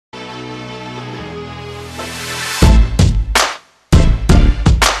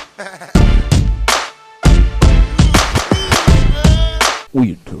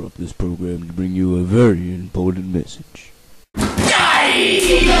We interrupt this program to bring you a very important message.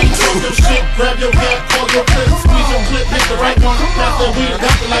 Grab your gap, call your clip, squeeze your clip, hit the right one, pass that weed,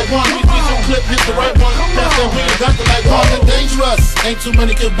 got the like one, squeeze your clip, hit the right one, pass that weed, got the like one. And dangerous, ain't too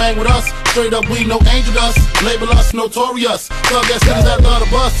many can bang with us, straight up we no angel dust, label us notorious, thug ass niggas that love the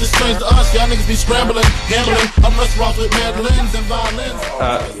bus, it's strange to us, y'all niggas be scrambling, gambling, up restaurants with mandolins and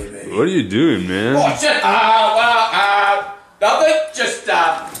violins. What are you doing, man? What's it? Nothing, just,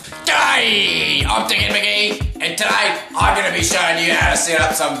 G'day! I'm Dikhed McGhee, and today I'm going to be showing you how to set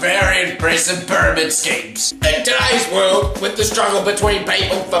up some very impressive pyramid schemes. In today's world, with the struggle between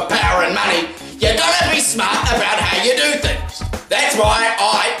people for power and money, you got to be smart about how you do things. That's why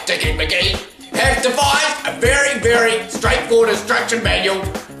I, Dikhed McGhee, have devised a very, very straightforward instruction manual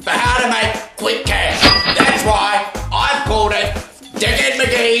for how to make quick cash. That's why I've called it Dikhed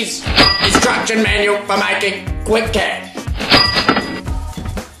McGhee's Instruction Manual for Making Quick Cash.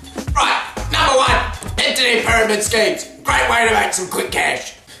 Right, number one, internet pyramid schemes. Great way to make some quick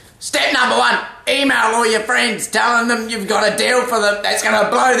cash. Step number one, email all your friends telling them you've got a deal for them that's going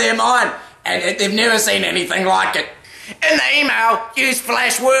to blow their mind and they've never seen anything like it. In the email, use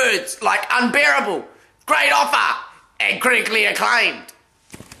flash words like unbearable, great offer, and critically acclaimed.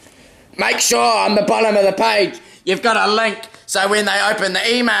 Make sure on the bottom of the page you've got a link so when they open the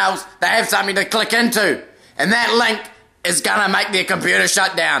emails, they have something to click into. And that link is going to make their computer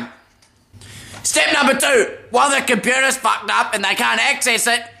shut down. Step number two, while the computer's fucked up and they can't access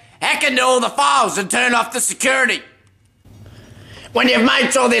it, hack into all the files and turn off the security. When you've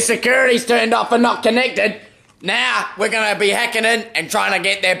made sure their security's turned off and not connected, now we're going to be hacking in and trying to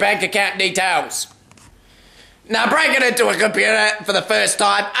get their bank account details. Now breaking into a computer for the first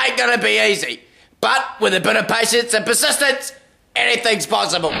time ain't going to be easy, but with a bit of patience and persistence, anything's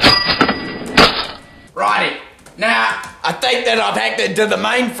possible. Righty, now I think that I've hacked into the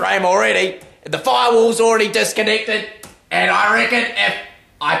mainframe already. The firewall's already disconnected, and I reckon if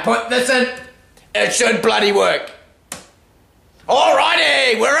I put this in, it should bloody work.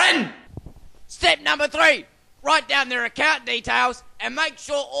 Alrighty, we're in! Step number three, write down their account details and make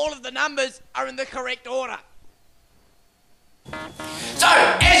sure all of the numbers are in the correct order. So,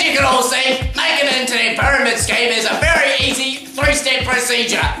 as you can all see, making an internet pyramid scheme is a very easy three-step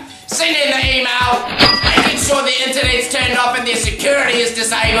procedure. Send in the email, making sure the internet's turned off and their security is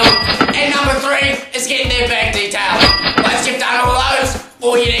disabled, and number three is getting their bank details. Once you've done all those,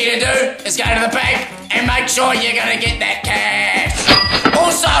 all you need to do is go to the bank and make sure you're going to get that cash.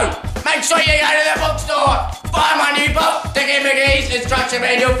 Also, make sure you go to the bookstore, buy my new book, Dikhed McGhee's Instruction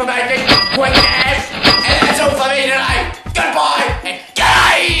Manual for Making Quick Cash, and that's all for me today. Goodbye.